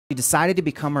She decided to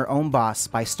become her own boss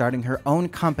by starting her own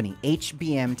company,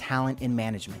 HBM Talent and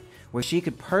Management, where she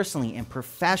could personally and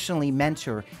professionally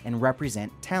mentor and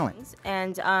represent talent.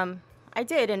 And I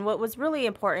did. And what was really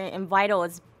important and vital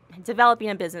is developing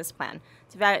a business plan,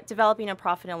 developing a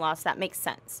profit and loss that makes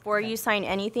sense. Before you sign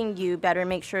anything, you better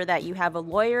make sure that you have a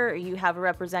lawyer or you have a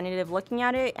representative looking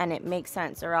at it and it makes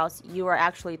sense, or else you are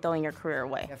actually throwing your career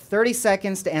away. You have 30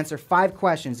 seconds to answer 5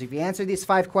 questions. If you answer these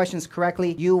 5 questions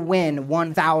correctly, you win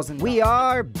 $1,000. We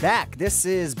are back. This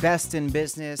is Best in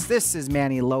Business. This is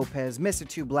Manny Lopez, Mr.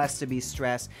 Too Blessed to Be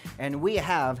Stressed, and we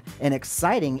have an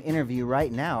exciting interview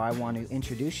right now I want to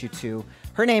introduce you to.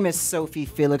 Her name is Sophie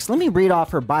Felix. Let me read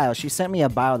off her bio. She sent me a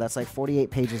bio that's like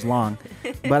 48 pages long,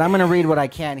 but I'm going to read what I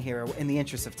can here in the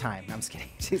interest of time. I'm just kidding.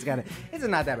 She's got it's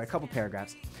not that bad, a couple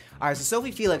paragraphs. All right, so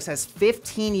Sophie Felix has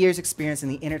 15 years experience in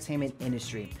the entertainment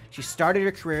industry. She started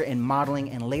her career in modeling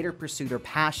and later pursued her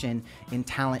passion in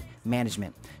talent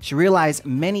management. She realized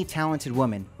many talented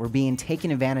women were being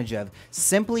taken advantage of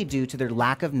simply due to their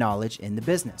lack of knowledge in the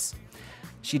business.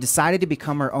 She decided to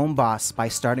become her own boss by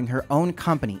starting her own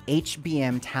company,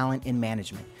 HBM Talent and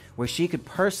Management, where she could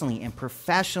personally and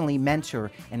professionally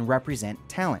mentor and represent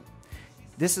talent.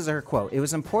 This is her quote: "It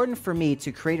was important for me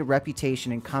to create a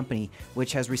reputation and company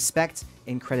which has respect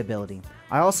and credibility.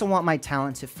 I also want my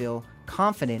talent to feel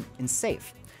confident and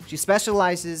safe." She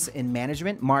specializes in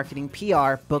management, marketing,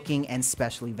 PR, booking, and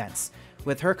special events.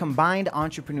 With her combined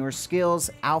entrepreneur skills,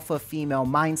 alpha female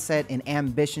mindset, and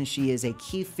ambition, she is a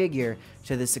key figure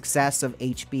to the success of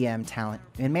HBM Talent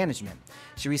and Management.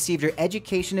 She received her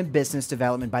education in business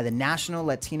development by the National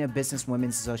Latina Business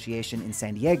Women's Association in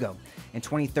San Diego. In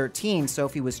 2013,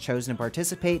 Sophie was chosen to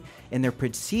participate in their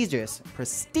prestigious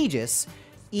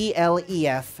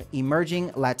ELEF,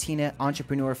 Emerging Latina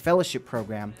Entrepreneur Fellowship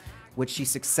Program, which she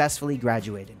successfully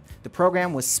graduated. The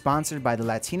program was sponsored by the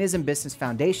Latinas in Business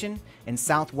Foundation and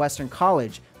Southwestern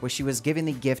College, where she was given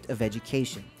the gift of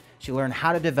education. She learned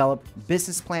how to develop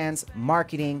business plans,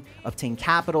 marketing, obtain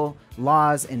capital,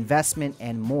 laws, investment,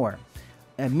 and more.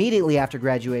 Immediately after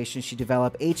graduation, she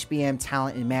developed HBM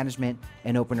Talent and Management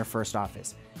and opened her first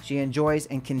office. She enjoys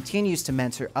and continues to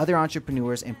mentor other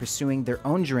entrepreneurs in pursuing their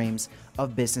own dreams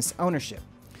of business ownership.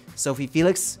 Sophie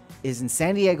Felix is in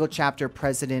San Diego chapter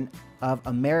president of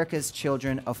America's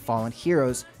Children of Fallen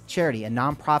Heroes charity, a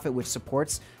nonprofit which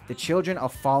supports the children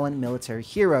of fallen military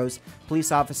heroes,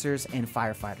 police officers, and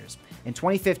firefighters. In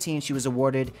 2015, she was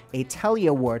awarded a Telly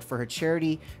Award for her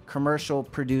charity commercial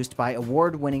produced by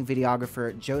award-winning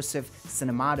videographer Joseph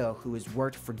Cinemato, who has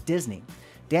worked for Disney,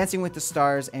 Dancing with the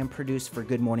Stars, and produced for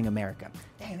Good Morning America.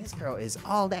 Dang, this girl is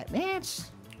all that, man.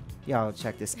 Y'all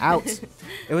check this out.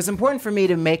 It was important for me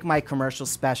to make my commercial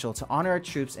special to honor our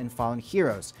troops and fallen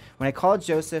heroes. When I called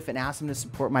Joseph and asked him to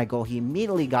support my goal, he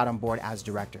immediately got on board as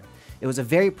director. It was a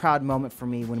very proud moment for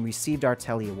me when we received our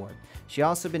Telly Award. She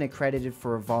also been accredited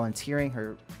for volunteering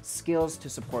her skills to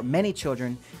support many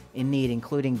children in need,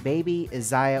 including baby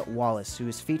Isaiah Wallace, who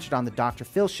is featured on the Dr.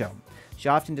 Phil Show. She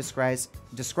often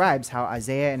describes how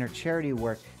Isaiah and her charity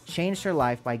work changed her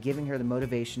life by giving her the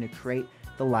motivation to create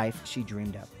the life she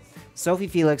dreamed of. Sophie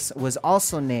Felix was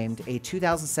also named a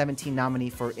 2017 nominee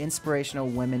for Inspirational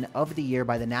Women of the Year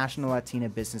by the National Latina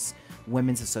Business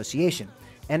Women's Association.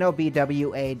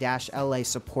 NLBWA-LA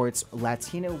supports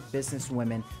Latino business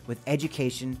women with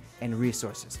education and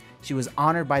resources. She was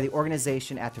honored by the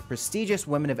organization at the prestigious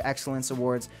Women of Excellence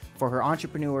Awards for her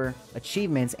entrepreneur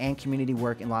achievements and community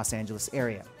work in Los Angeles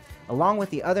area. Along with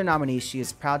the other nominees, she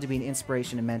is proud to be an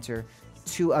inspiration and mentor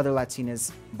to other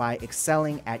Latinas by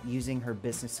excelling at using her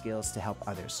business skills to help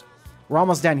others. We're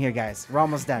almost done here, guys. We're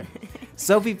almost done.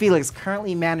 Sophie Felix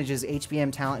currently manages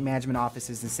HBM Talent Management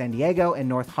offices in San Diego and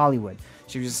North Hollywood.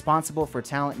 She is responsible for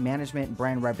talent management,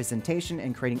 brand representation,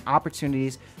 and creating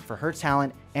opportunities for her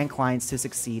talent and clients to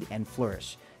succeed and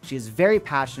flourish. She is very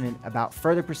passionate about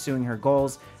further pursuing her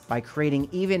goals by creating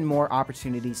even more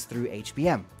opportunities through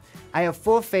HBM. I have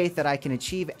full faith that I can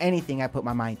achieve anything I put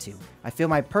my mind to. I feel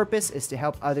my purpose is to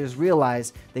help others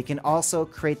realize they can also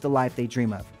create the life they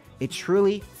dream of. It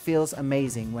truly feels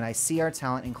amazing when I see our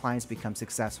talent and clients become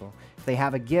successful. If they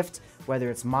have a gift, whether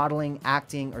it's modeling,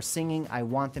 acting, or singing, I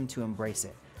want them to embrace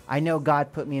it. I know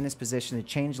God put me in this position to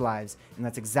change lives, and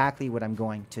that's exactly what I'm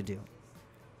going to do.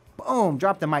 Boom,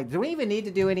 drop the mic. Do we even need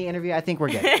to do any interview? I think we're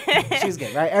good. She's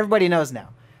good, right? Everybody knows now.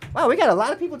 Wow, we got a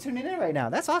lot of people tuning in right now.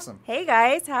 That's awesome. Hey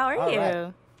guys, how are you?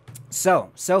 Right. So,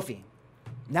 Sophie,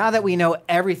 now that we know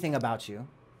everything about you,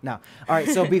 all right.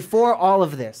 So before all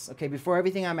of this, okay, before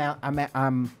everything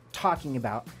I'm talking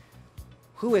about,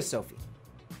 who is Sophie?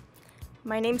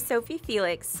 My name's Sophie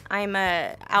Felix. I'm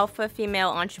a alpha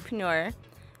female entrepreneur.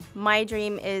 My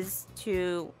dream is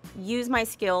to use my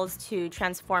skills to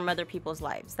transform other people's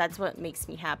lives. That's what makes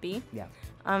me happy. Yeah.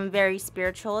 I'm very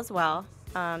spiritual as well.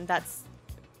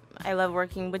 I love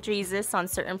working with Jesus on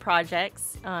certain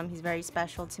projects. He's very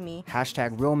special to me.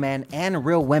 Hashtag real men and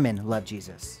real women love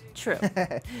Jesus. True.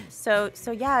 So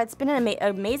yeah, it's been an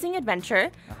amazing adventure.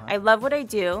 I love what I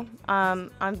do.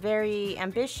 I'm very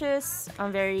ambitious.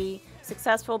 I'm very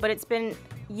successful, but it's been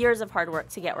years of hard work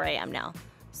to get where I am now.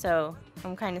 So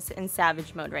I'm kind of in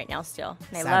savage mode right now still,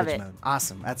 and I love it. Savage mode.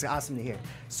 Awesome. That's awesome to hear.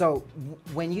 So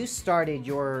when you started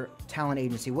your talent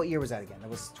agency, what year was that again? That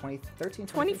was 2013?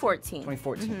 2014.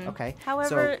 2014. Okay.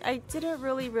 However, I didn't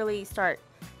really start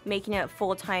making it a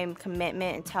full-time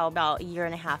commitment until about a year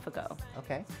and a half ago.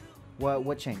 Okay.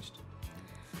 What changed?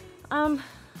 I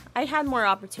had more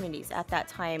opportunities at that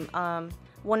time.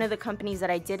 One of the companies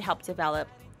that I did help develop,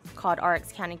 called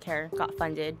RX Candy Care, got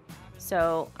funded.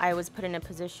 So I was put in a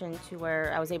position to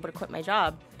where I was able to quit my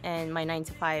job and my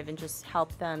 9-to-5 and just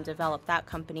help them develop that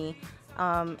company.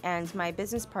 And my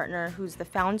business partner, who's the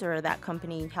founder of that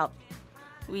company,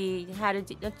 we had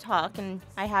a talk, and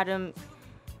I had him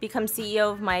become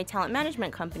CEO of my talent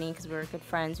management company because we were good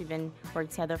friends. We've been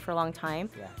working together for a long time.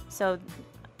 Yeah. So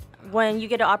when you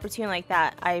get an opportunity like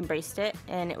that, I embraced it,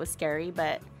 and it was scary,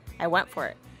 but I went for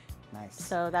it. Nice.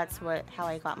 So that's how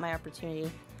I got my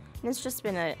opportunity. And it's just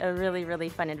been a really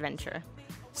fun adventure.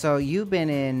 So you've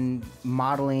been in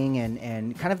modeling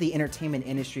and kind of the entertainment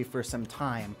industry for some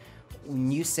time.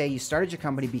 When you say you started your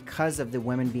company because of the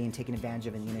women being taken advantage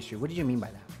of in the industry, what did you mean by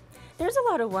that? There's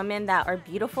a lot of women that are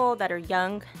beautiful, that are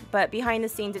young, but behind the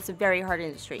scenes, it's a very hard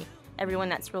industry. Everyone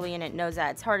that's really in it knows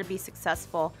that. It's hard to be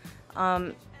successful.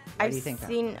 I've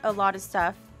seen a lot of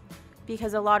stuff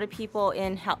because a lot of people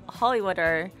in Hollywood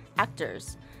are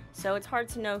actors. So it's hard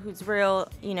to know who's real.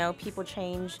 People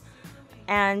change,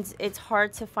 and it's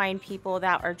hard to find people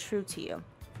that are true to you.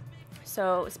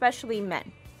 So especially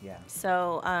men. Yeah.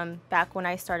 So back when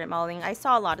I started modeling, I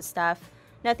saw a lot of stuff.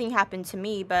 Nothing happened to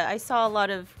me, but I saw a lot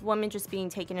of women just being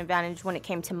taken advantage when it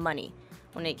came to money,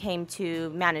 when it came to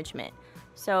management.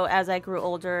 So as I grew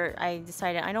older, I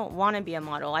decided I don't want to be a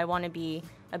model. I want to be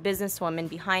a businesswoman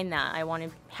behind that. I want to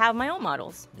have my own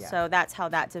models. Yeah. So that's how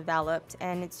that developed,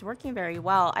 and it's working very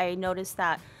well. I noticed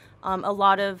that a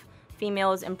lot of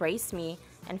females embrace me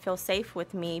and feel safe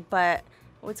with me, but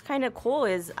what's kind of cool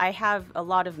is I have a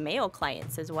lot of male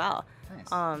clients as well.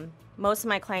 Nice. Most of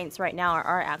my clients right now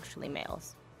are actually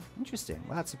males. Interesting.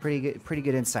 Well, that's a pretty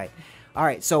good insight. All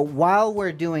right. So while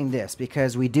we're doing this,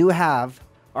 because we do have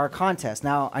our contest.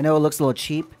 Now, I know it looks a little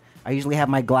cheap. I usually have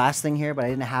my glass thing here, but I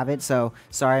didn't have it. So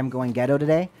sorry, I'm going ghetto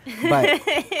today. But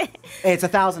it's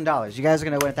 $1,000. You guys are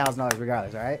going to win $1,000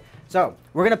 regardless. All right. So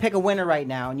we're going to pick a winner right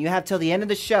now. And you have till the end of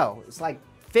the show. It's like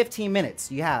 15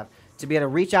 minutes you have to be able to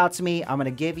reach out to me. I'm going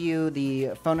to give you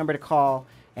the phone number to call,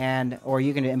 or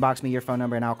you can inbox me your phone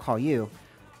number and I'll call you.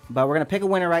 But we're going to pick a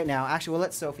winner right now. Actually, we'll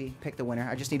let Sophie pick the winner.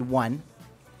 I just need one.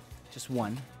 Just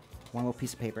one. One little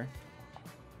piece of paper.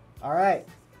 All right.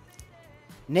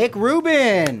 Nick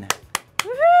Rubin.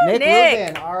 Nick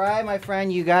Rubin. All right, my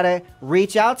friend. You got to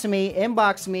reach out to me,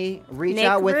 inbox me, reach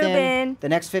out within the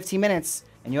next 15 minutes,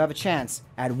 and you'll have a chance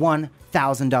at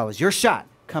 $1,000. Your shot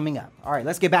coming up. All right,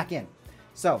 let's get back in.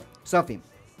 So, Sophie,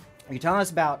 you're telling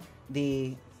us about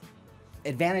the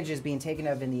advantages being taken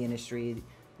of in the industry,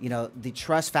 the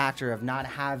trust factor of not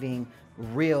having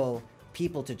real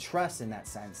people to trust in that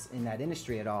sense, in that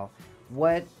industry at all.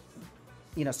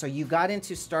 So you got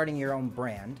into starting your own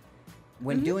brand.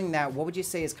 When doing that, what would you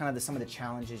say is kind of some of the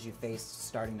challenges you faced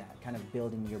starting that, kind of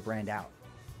building your brand out?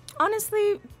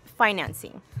 Honestly,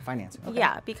 financing. Financing, okay.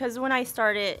 Yeah, because when I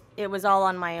started, it was all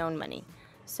on my own money.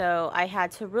 So I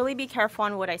had to really be careful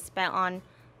on what I spent on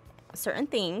certain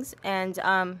things, and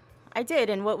I did.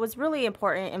 And what was really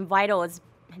important and vital is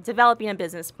developing a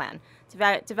business plan,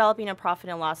 developing a profit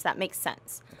and loss that makes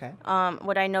sense. Okay.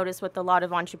 What I noticed with a lot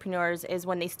of entrepreneurs is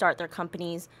when they start their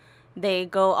companies, they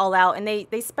go all out and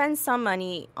they spend some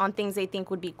money on things they think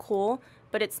would be cool,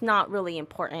 but it's not really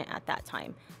important at that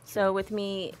time. So with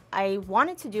me, I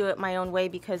wanted to do it my own way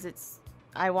because it's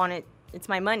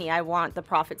my money. I want the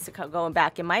profits to go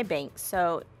back in my bank.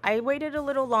 So I waited a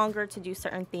little longer to do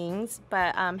certain things,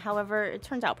 but however, it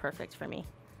turned out perfect for me.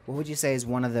 What would you say is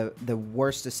one of the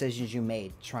worst decisions you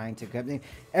made trying to...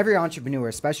 Every entrepreneur,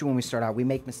 especially when we start out, we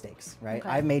make mistakes, right? Okay.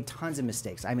 I've made tons of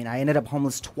mistakes. I mean, I ended up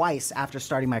homeless twice after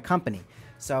starting my company.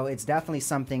 So it's definitely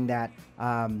something that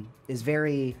is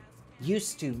very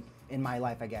used to in my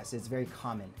life, I guess. It's very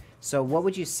common. So what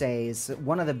would you say is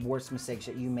one of the worst mistakes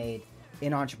that you made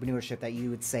in entrepreneurship that you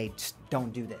would say, just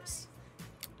don't do this?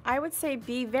 I would say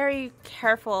be very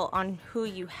careful on who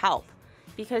you help.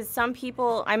 Because some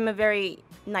people, I'm a very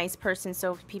nice person,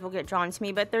 so people get drawn to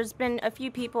me. But there's been a few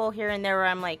people here and there where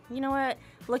I'm like, you know what?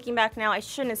 Looking back now, I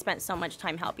shouldn't have spent so much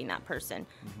time helping that person,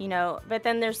 you know. But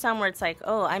then there's some where it's like,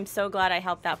 oh, I'm so glad I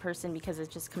helped that person because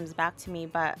it just comes back to me.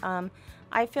 But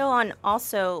I feel on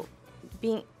also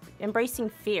embracing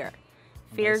fear.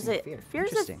 Fear's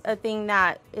a thing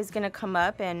that is going to come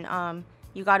up, and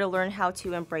you got to learn how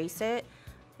to embrace it.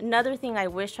 Another thing I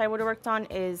wish I would have worked on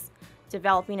is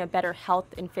developing a better health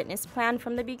and fitness plan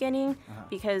from the beginning,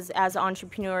 because as an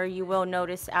entrepreneur, you will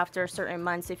notice after certain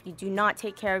months, if you do not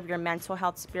take care of your mental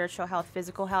health, spiritual health,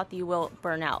 physical health, you will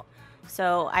burn out.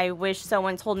 So I wish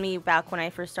someone told me back when I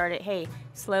first started, hey,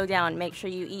 slow down, make sure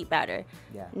you eat better.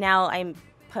 Yeah. Now I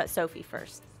put Sophie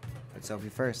first. Put Sophie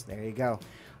first. There you go.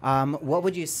 What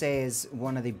would you say is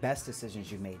one of the best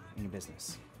decisions you've made in your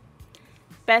business?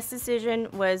 Best decision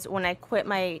was when I quit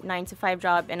my 9-to-5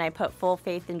 job and I put full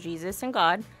faith in Jesus and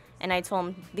God, and I told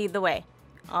him, lead the way.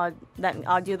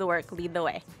 I'll do the work, lead the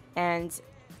way. And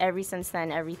ever since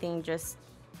then, everything just,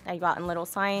 I gotten little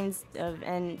signs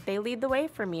and they lead the way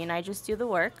for me, and I just do the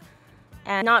work.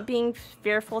 And not being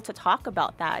fearful to talk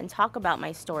about that and talk about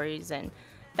my stories, and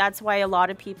that's why a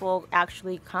lot of people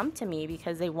actually come to me,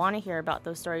 because they want to hear about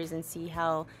those stories and see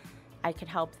how I could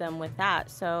help them with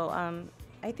that. So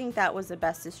I think that was the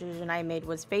best decision I made,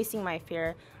 was facing my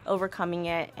fear, overcoming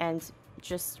it, and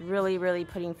just really, really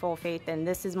putting full faith in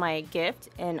this is my gift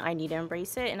and I need to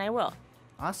embrace it, and I will.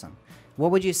 Awesome. What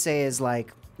would you say is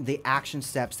like the action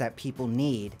steps that people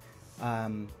need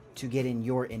to get in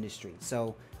your industry?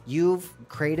 So you've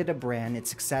created a brand, it's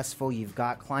successful, you've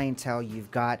got clientele, you've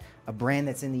got a brand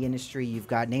that's in the industry, you've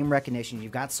got name recognition,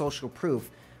 you've got social proof.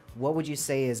 What would you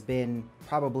say has been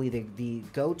probably the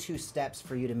go-to steps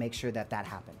for you to make sure that that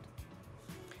happened?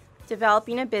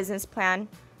 Developing a business plan,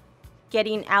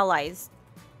 getting allies.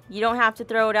 You don't have to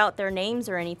throw it out their names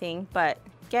or anything, but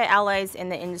get allies in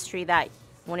the industry that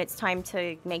when it's time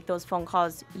to make those phone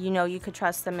calls, you know you could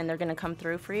trust them and they're going to come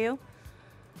through for you.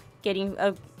 Getting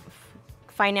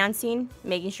financing,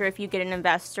 making sure if you get an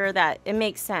investor that it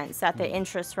makes sense, that the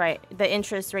interest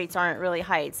rates aren't really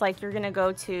high. It's like you're going to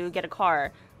go to get a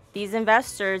car. These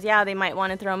investors, yeah, they might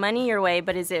want to throw money your way,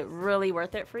 but is it really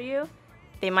worth it for you?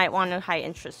 They might want a high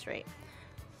interest rate.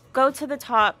 Go to the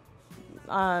top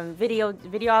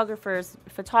videographers,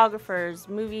 photographers,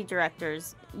 movie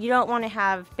directors. You don't want to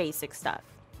have basic stuff.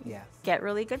 Yeah. Get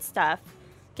really good stuff.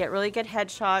 Get really good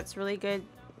headshots, really good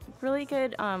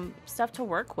stuff to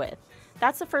work with.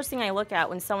 That's the first thing I look at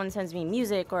when someone sends me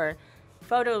music or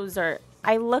photos, or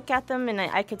I look at them and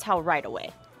I could tell right away.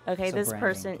 Okay, so this branding.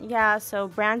 Person, yeah, so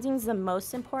branding's the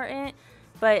most important,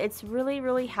 but it's really,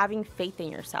 really having faith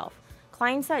in yourself.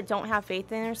 Clients that don't have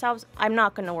faith in themselves, I'm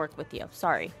not going to work with you.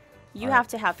 Sorry. You have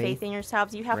to have faith in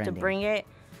yourselves. You have to bring it.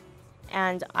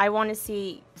 And I want to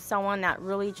see someone that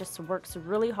really just works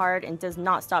really hard and does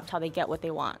not stop till they get what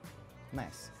they want.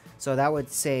 Nice. So that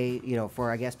would say, you know, for,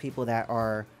 I guess, people that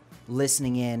are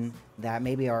listening in that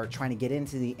maybe are trying to get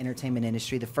into the entertainment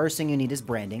industry, the first thing you need is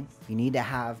branding. You need to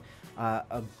have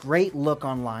a great look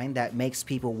online that makes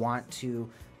people want to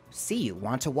see you,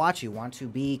 want to watch you, want to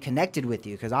be connected with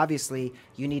you, because obviously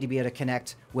you need to be able to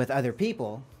connect with other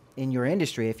people in your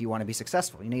industry if you want to be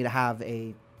successful. You need to have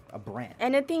a brand.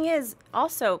 And the thing is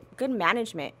also good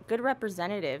management, good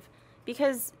representative,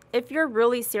 because if you're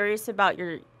really serious about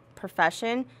your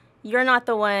profession, you're not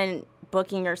the one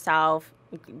booking yourself,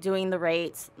 doing the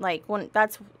rates, like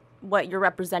that's what your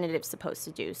representative's supposed to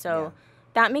do. So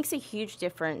that makes a huge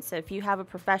difference. If you have a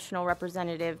professional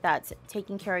representative that's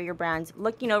taking care of your brand,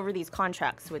 looking over these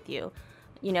contracts with you,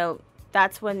 you know,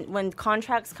 that's when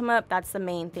contracts come up, that's the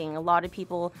main thing. A lot of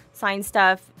people sign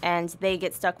stuff and they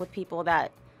get stuck with people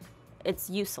that it's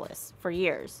useless for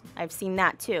years. I've seen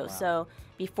that too. Wow. So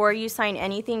before you sign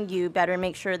anything, you better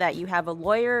make sure that you have a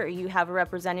lawyer or you have a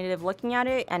representative looking at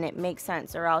it and it makes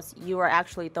sense, or else you are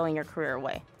actually throwing your career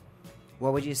away.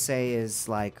 What would you say is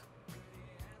like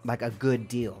a good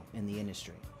deal in the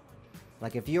industry?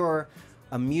 Like if you're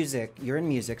you're in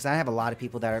music, because I have a lot of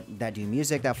people that do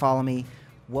music that follow me.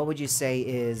 What would you say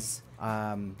is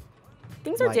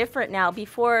things are different now.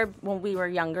 Before, when we were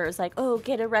younger, it's like, oh,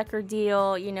 get a record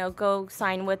deal, you know, go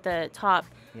sign with the top.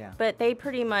 Yeah. But they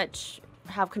pretty much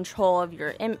have control of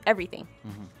your everything,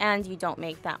 and you don't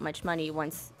make that much money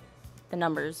once the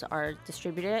numbers are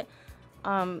distributed.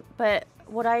 But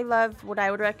what I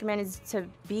would recommend is to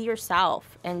be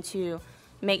yourself and to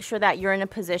make sure that you're in a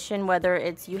position, whether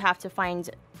it's you have to find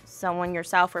someone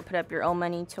yourself or put up your own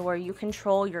money, to where you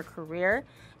control your career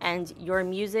and your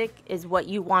music is what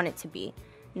you want it to be,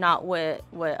 not what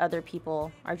other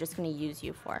people are just going to use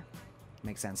you for.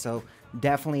 Makes sense. So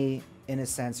definitely, in a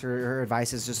sense, her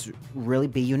advice is just really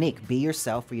be unique, be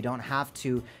yourself, where you don't have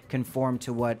to conform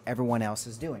to what everyone else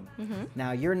is doing.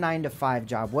 Now, your 9-to-5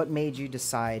 job, what made you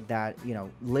decide that, you know,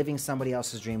 living somebody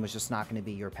else's dream was just not going to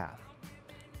be your path?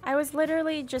 I was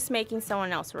literally just making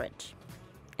someone else rich.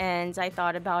 And I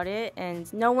thought about it,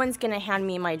 and no one's going to hand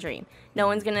me my dream. No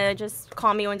one's going to just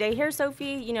call me one day, here,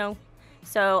 Sophie, you know.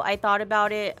 So I thought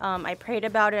about it, I prayed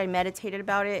about it, I meditated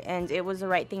about it, and it was the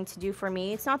right thing to do for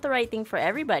me. It's not the right thing for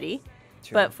everybody,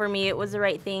 but for me, it was the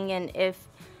right thing. And if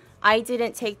I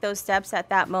didn't take those steps at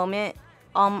that moment,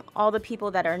 all the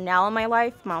people that are now in my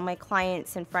life, all my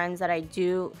clients and friends that I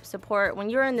do support,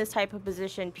 when you're in this type of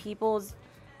position, people's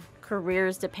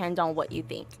careers depend on what you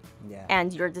think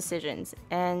and your decisions.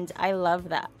 And I love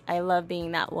that. I love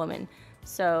being that woman.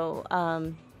 So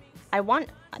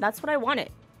that's what I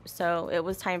wanted. So it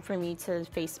was time for me to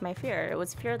face my fear. It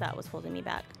was fear that was holding me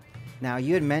back. Now,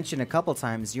 you had mentioned a couple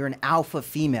times you're an alpha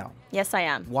female. Yes, I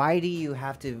am. Why do you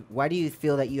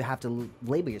feel that you have to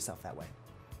label yourself that way?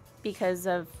 Because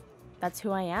that's who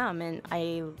I am, and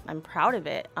I'm proud of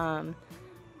it.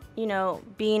 You know,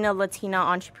 being a Latina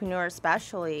entrepreneur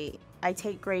especially, I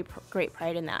take great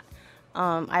pride in that.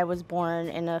 I was born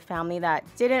in a family that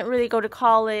didn't really go to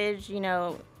college, you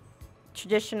know,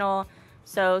 traditional.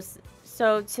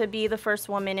 So to be the first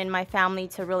woman in my family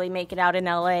to really make it out in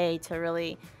LA, to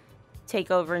really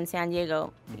take over in San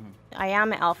Diego, I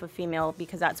am an alpha female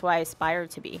because that's what I aspire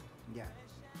to be. Yeah.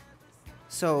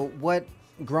 So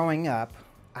growing up,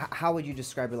 how would you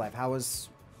describe your life? How was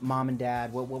mom and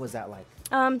dad? What was that like?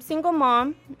 Single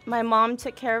mom. My mom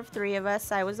took care of 3 of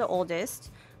us. I was the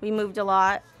oldest. We moved a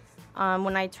lot.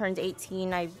 When I turned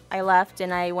 18, I left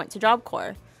and I went to Job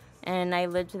Corps. And I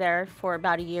lived there for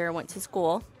about a year, went to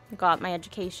school, got my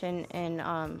education in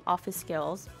office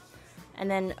skills. And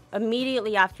then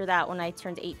immediately after that, when I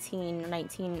turned 18 or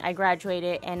 19, I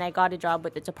graduated and I got a job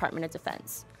with the Department of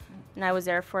Defense. And I was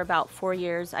there for about 4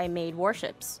 years. I made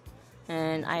warships.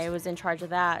 And I was in charge of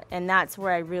that. And that's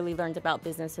where I really learned about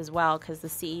business as well, because the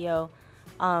CEO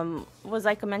was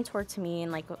like a mentor to me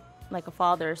and like a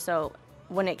father. So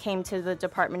when it came to the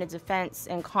Department of Defense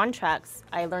and contracts,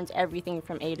 I learned everything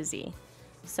from A to Z.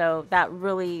 So that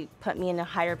really put me in a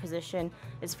higher position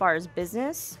as far as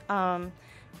business.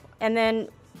 And then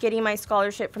getting my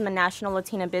scholarship from the National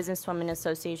Latina Businesswomen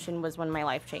Association was when my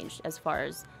life changed as far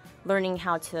as learning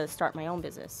how to start my own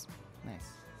business. Nice.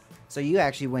 So you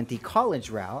actually went the college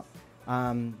route,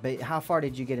 but how far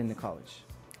did you get into college?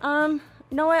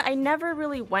 You know what? I never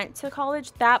really went to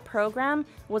college. That program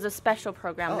was a special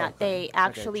program that they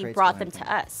actually brought them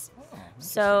to us.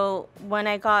 So when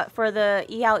I got for the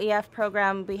ELEF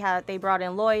program, they brought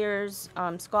in lawyers,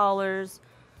 scholars,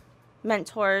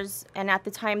 mentors, and at the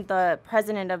time the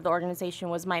president of the organization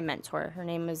was my mentor. Her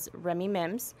name is Remy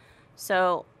Mims.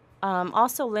 So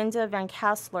also Linda Van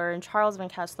Kassler and Charles Van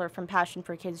Kassler from Passion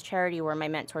for Kids Charity were my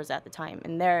mentors at the time,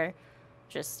 and they're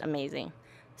just amazing.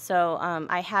 So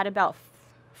I had about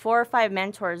 4 or 5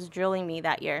 mentors drilling me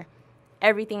that year.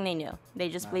 Everything they knew. They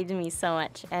just believed in me so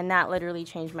much, and that literally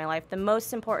changed my life. The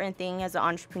most important thing as an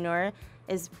entrepreneur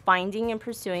is finding and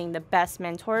pursuing the best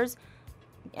mentors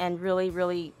and really,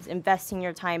 really investing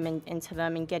your time into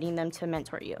them and getting them to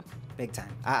mentor you. Big time.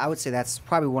 I would say that's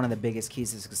probably one of the biggest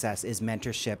keys to success is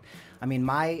mentorship. I mean,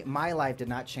 my life did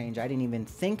not change. I didn't even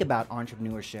think about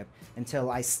entrepreneurship until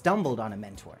I stumbled on a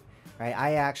mentor. Right?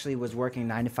 I actually was working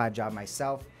a 9-to-5 job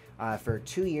myself for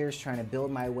 2 years, trying to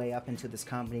build my way up into this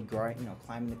company, growing,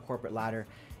 climbing the corporate ladder,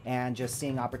 and just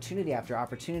seeing opportunity after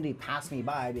opportunity pass me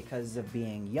by because of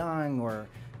being young or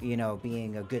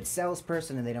being a good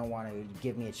salesperson, and they don't want to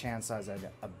give me a chance as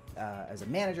a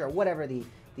manager or whatever the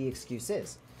excuse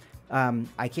is.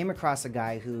 I came across a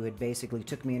guy who had basically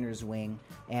took me under his wing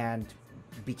and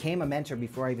became a mentor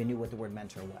before I even knew what the word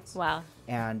mentor was. Wow.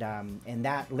 And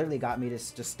that literally got me to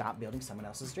just stop building someone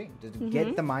else's dream, to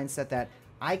get the mindset that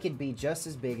I could be just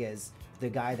as big as the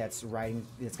guy that's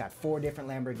got 4 different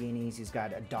Lamborghinis, he's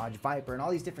got a Dodge Viper and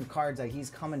all these different cars that he's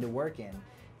coming to work in.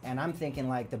 And I'm thinking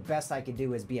like the best I could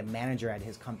do is be a manager at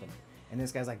his company. And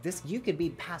this guy's like, you could be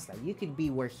past that. You could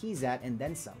be where he's at and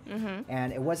then some.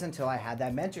 And it wasn't until I had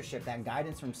that mentorship, that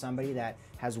guidance from somebody that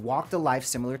has walked a life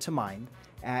similar to mine,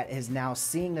 is now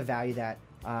seeing the value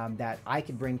that I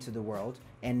could bring to the world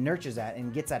and nurtures that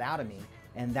and gets that out of me.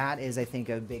 And that is, I think,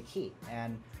 a big key.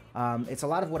 And it's a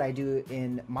lot of what I do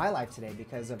in my life today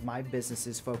because of my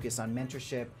business's focus on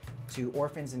mentorship to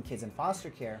orphans and kids in foster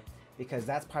care, because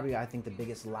that's probably, I think, the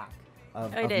biggest lack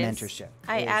of mentorship.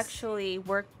 I actually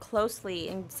work closely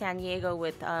in San Diego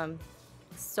with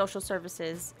social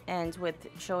services and with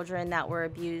children that were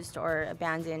abused or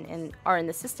abandoned and are in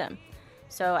the system.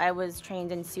 So I was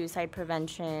trained in suicide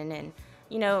prevention, and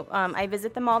I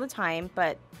visit them all the time.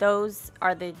 But those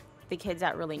are the kids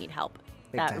that really need help,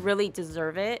 that really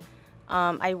deserve it.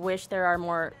 I wish there are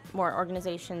more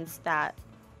organizations that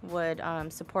would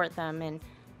support them, and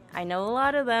I know a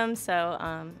lot of them, so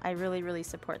I really, really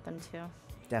support them too.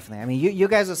 Definitely. I mean, you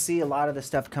guys will see a lot of the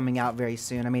stuff coming out very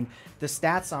soon. I mean, the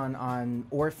stats on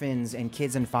orphans and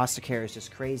kids in foster care is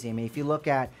just crazy. I mean, if you look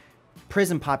at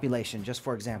prison population, just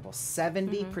for example,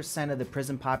 70% of the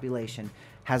prison population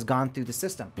has gone through the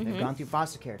system. They've gone through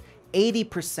foster care.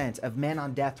 80% of men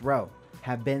on death row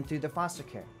have been through the foster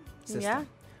care system. Yeah.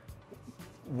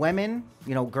 Women,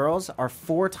 girls are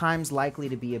 4 times likely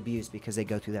to be abused because they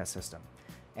go through that system.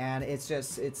 And it's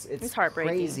just, it's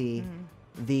crazy.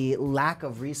 The lack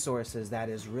of resources that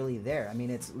is really there. I mean,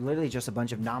 it's literally just a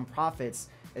bunch of nonprofits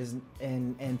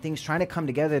and things trying to come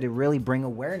together to really bring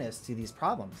awareness to these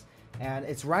problems. And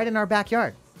it's right in our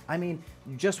backyard. I mean,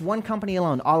 just one company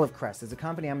alone, Olive Crest, is a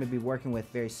company I'm going to be working with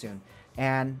very soon.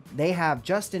 And they have,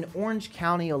 just in Orange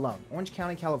County alone, Orange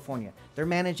County, California, they're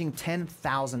managing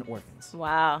 10,000 orphans.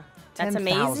 Wow. That's 10,000.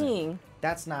 amazing.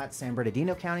 That's not San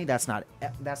Bernardino County. That's not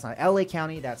LA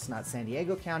County. That's not San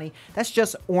Diego County. That's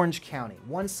just Orange County.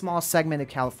 One small segment of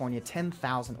California,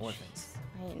 10,000 orphans.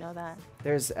 I didn't know that.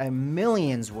 There's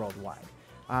millions worldwide.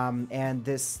 And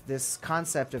this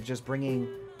concept of just bringing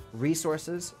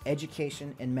resources,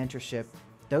 education, and mentorship,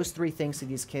 those 3 things to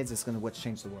these kids is going to what's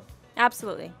changed the world.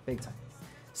 Absolutely. Big time.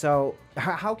 So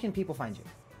how can people find you?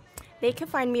 They can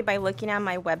find me by looking at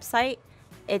my website.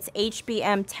 It's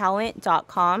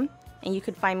hbmtalent.com. And you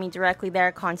could find me directly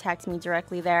there, contact me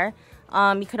directly there.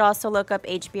 You could also look up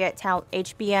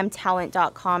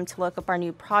hbmtalent.com to look up our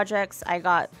new projects. I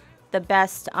got the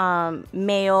best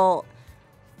male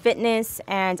fitness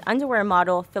and underwear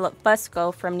model, Philip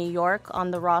Fusco from New York, on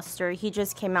the roster. He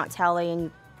just came out to LA and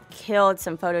killed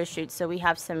some photo shoots, so we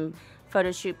have some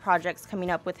photo shoot projects coming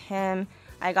up with him.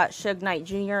 I got Suge Knight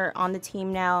Jr. on the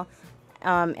team now.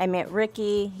 I met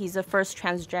Ricky. He's the first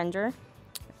transgender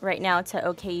right now to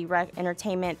OK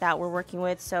Entertainment that we're working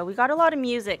with. So we got a lot of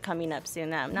music coming up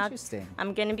soon that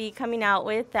I'm going to be coming out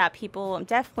with that people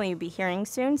definitely be hearing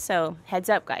soon. So heads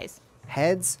up, guys.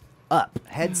 Heads up.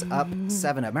 7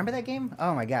 Up. Remember that game?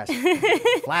 Oh my gosh.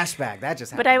 Flashback. That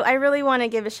just happened. But I really want to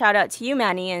give a shout out to you,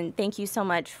 Manny, and thank you so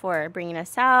much for bringing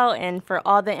us out and for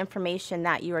all the information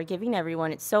that you are giving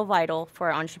everyone. It's so vital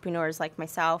for entrepreneurs like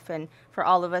myself and for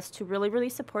all of us to really, really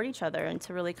support each other and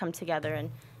to really come together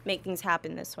and make things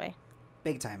happen this way.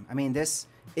 Big time. I mean, this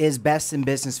is Best in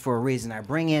Business for a reason. I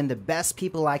bring in the best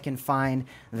people I can find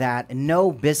that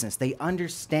know business. They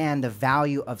understand the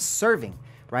value of serving,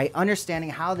 right? Understanding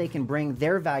how they can bring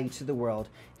their value to the world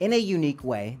in a unique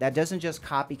way that doesn't just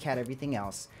copycat everything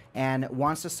else and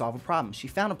wants to solve a problem. She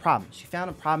found a problem. She found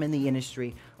a problem in the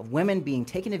industry of women being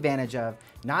taken advantage of,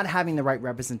 not having the right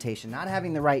representation, not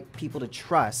having the right people to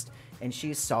trust, and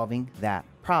she's solving that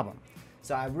problem.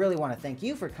 So I really want to thank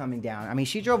you for coming down. I mean,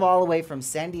 she drove all the way from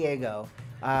San Diego.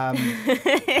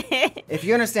 If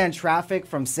you understand traffic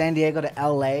from San Diego to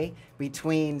LA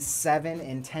between 7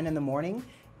 and 10 in the morning,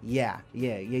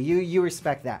 you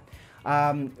respect that.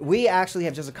 We actually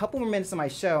have just a couple more minutes of my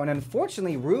show, and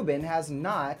unfortunately, Ruben has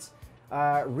not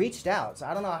reached out. So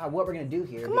I don't know what we're going to do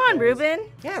here. Come on, Ruben.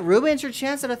 Yeah, Ruben, it's your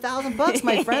chance at $1,000,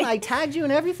 my friend. I tagged you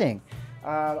and everything.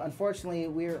 Unfortunately,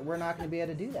 we're not going to be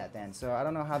able to do that then, so I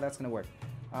don't know how that's going to work.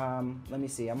 Let me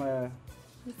see. I'm gonna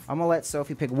let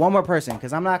Sophie pick one more person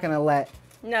because I'm not going to let.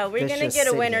 No, we're going to get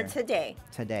a winner today.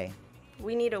 Today.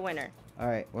 We need a winner. All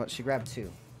right. Well, she grabbed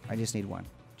 2. I just need 1.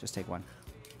 Just take 1.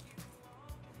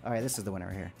 All right. This is the winner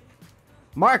right here.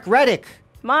 Mark Reddick.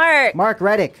 Mark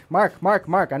Reddick. Mark.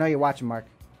 I know you're watching, Mark.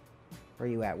 Where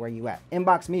you at?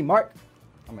 Inbox me, Mark.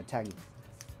 I'm gonna tag you.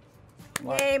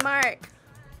 Yay, Mark.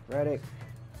 Reddick,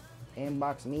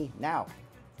 inbox me now.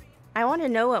 I want to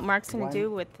know what Mark's going to do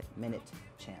with 1 minute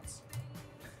chance.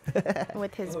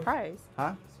 with his prize.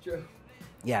 Huh? It's true.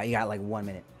 Yeah, you got like 1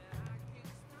 minute.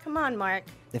 Come on, Mark.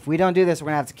 If we don't do this, we're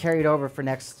going to have to carry it over for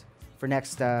next.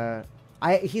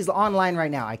 He's online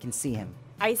right now. I can see him.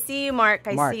 I see you, Mark.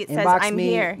 I see it says inbox I'm me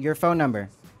here. Your phone number.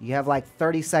 You have like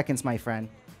 30 seconds, my friend.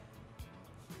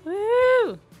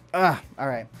 Woo! All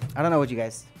right. I don't know what you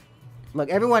guys. Look,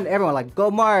 everyone, like,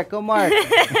 go Mark.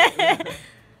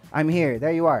 I'm here.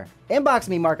 There you are. Inbox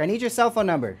me, Mark. I need your cell phone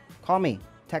number. Call me.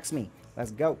 Text me.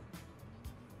 Let's go.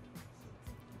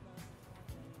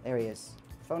 There he is.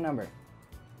 Phone number.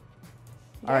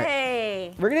 All Yay.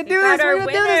 right. We're going to do this. We're going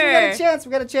to do this.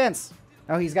 We got a chance.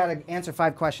 Oh, he's got to answer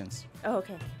 5 questions. Oh,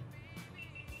 okay.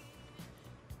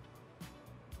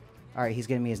 All right. He's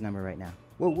giving me his number right now.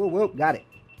 Whoa. Got it.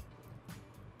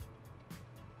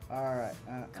 All right.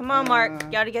 Come on, Mark.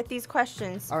 You got to get these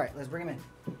questions. All right, let's bring him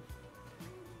in.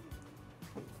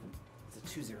 It's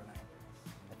a 209,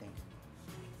 I think.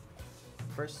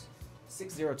 First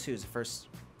 602 is the first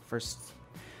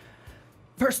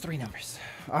three numbers.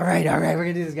 All right. We're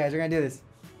gonna do this, guys. We're gonna do this.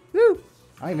 Woo!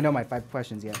 I don't even know my 5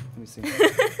 questions yet. Let me see.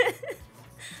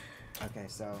 Okay,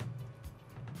 so.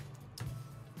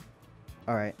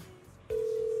 All right.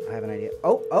 I have an idea.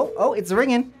 Oh! It's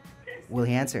ringing. Will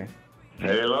he answer?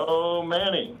 Hello,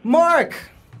 Manny. Mark!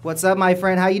 What's up, my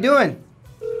friend? How you doing?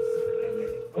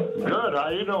 Good. How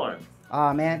you doing?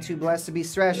 Aw, man, too blessed to be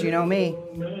stressed. You know me.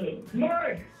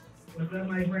 Mark! What's up,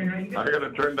 my friend? How you doing? I got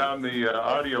to turn down the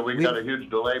audio. We've got a huge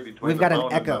delay between we've the got an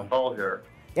phone echo. and the phone here.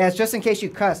 Yeah, it's just in case you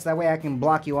cuss. That way I can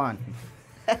block you on.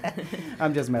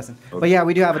 I'm just messing. But yeah,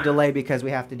 we do have a delay because we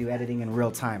have to do editing in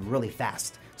real time, really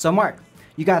fast. So, Mark,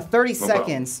 you got 30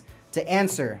 seconds to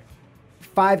answer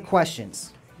 5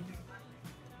 questions.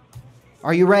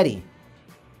 Are you ready?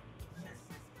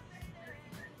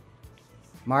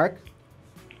 Mark?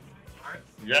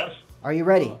 Yes? Are you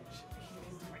ready?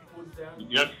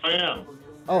 Yes, I am.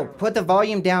 Oh, put the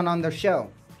volume down on the show.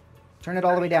 Turn it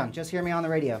all the way down. Just hear me on the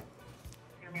radio.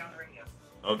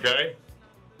 Okay.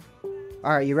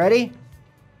 All right, you ready?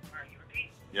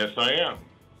 Yes, I am.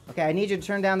 Okay, I need you to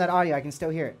turn down that audio. I can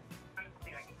still hear it.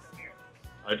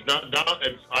 It's not down.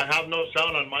 I have no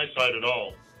sound on my side at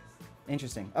all.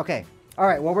 Interesting. Okay. All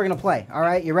right, well, we're going to play. All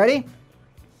right, you ready?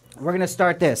 We're going to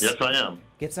start this. Yes, I am.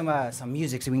 Get some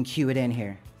music so we can cue it in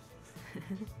here.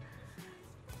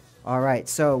 All right,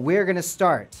 so we're going to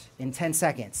start in 10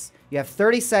 seconds. You have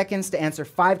 30 seconds to answer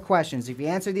 5 questions. If you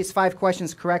answer these 5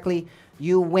 questions correctly,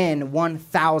 you win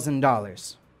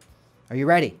 $1,000. Are you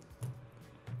ready?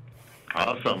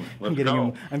 Awesome. Let's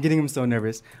go. I'm getting him so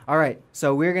nervous. All right,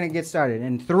 so we're going to get started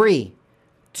in 3,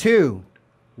 2,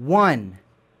 1.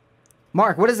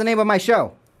 Mark, what is the name of my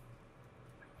show?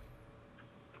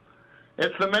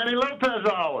 It's the Manny Lopez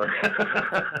Hour.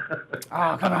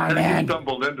 Oh, come on, I man. just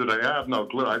stumbled in today. I have no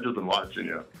clue. I've just been watching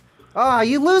you. Oh,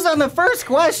 you lose on the first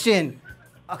question.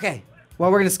 Okay. Well,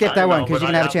 we're going to skip that one because you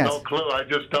can have a chance. I have no clue. I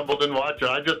just stumbled in watching.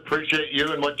 I just appreciate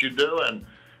you and what you do and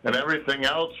everything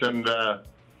else. And,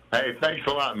 hey, thanks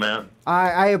a lot, man.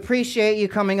 I appreciate you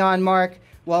coming on, Mark.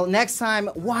 Well, next time,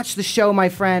 watch the show, my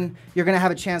friend. You're going to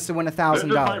have a chance to win $1,000. This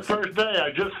is my first day. I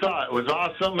just saw it. It was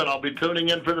awesome, and I'll be tuning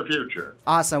in for the future.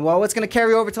 Awesome. Well, it's going to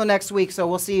carry over till next week, so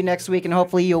we'll see you next week, and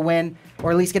hopefully you'll win,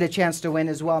 or at least get a chance to win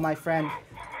as well, my friend.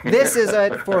 This is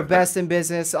it for Best in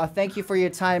Business. Thank you for your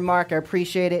time, Mark. I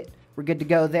appreciate it. We're good to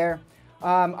go there.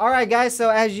 All right, guys, so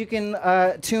as you can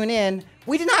tune in,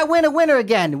 we did not win a winner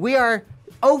again. We are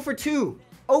 0 for 2.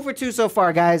 0 for 2 so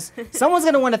far, guys. Someone's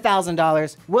going to win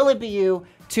 $1,000. Will it be you?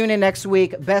 Tune in next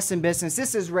week. Best in Business.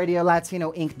 This is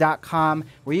RadioLatinoInc.com,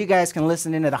 where you guys can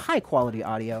listen into the high-quality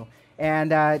audio.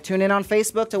 And tune in on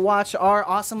Facebook to watch our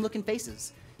awesome-looking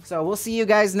faces. So we'll see you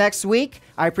guys next week.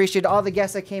 I appreciate all the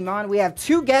guests that came on. We have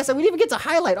 2 guests that we didn't even get to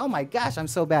highlight. Oh, my gosh, I'm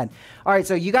so bad. All right,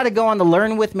 so you got to go on the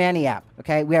Learn with Manny app,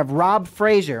 okay? We have Rob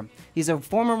Frazier. He's a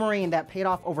former Marine that paid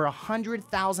off over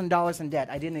 $100,000 in debt.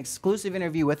 I did an exclusive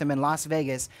interview with him in Las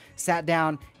Vegas, sat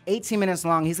down, 18 minutes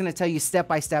long. He's going to tell you step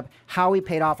by step how he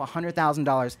paid off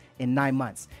 $100,000 in 9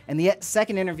 months. And the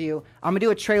second interview, I'm going to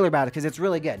do a trailer about it because it's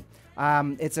really good.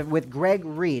 It's with Greg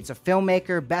Reed. It's a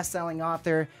filmmaker, best-selling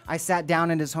author. I sat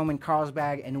down in his home in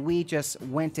Carlsbad, and we just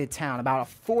went to town. About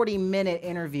a 40-minute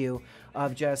interview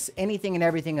of just anything and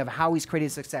everything of how he's created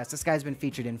success. This guy's been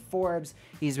featured in Forbes.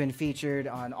 He's been featured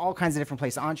on all kinds of different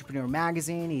places. Entrepreneur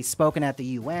Magazine. He's spoken at the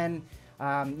UN.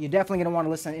 You're definitely going to want to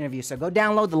listen to the interview. So go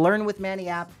download the Learn with Manny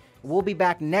app. We'll be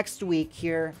back next week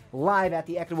here live at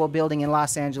the Equitable Building in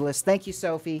Los Angeles. Thank you,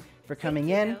 Sophie, for coming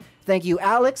in. Thank you,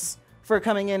 Alex, for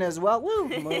coming in as well.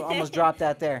 Woo! Almost dropped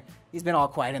that there. He's been all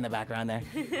quiet in the background there.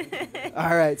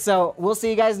 All right, so we'll see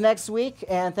you guys next week,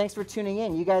 and thanks for tuning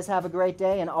in. You guys have a great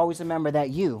day, and always remember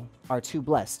that you are too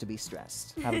blessed to be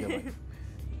stressed. Have a good one.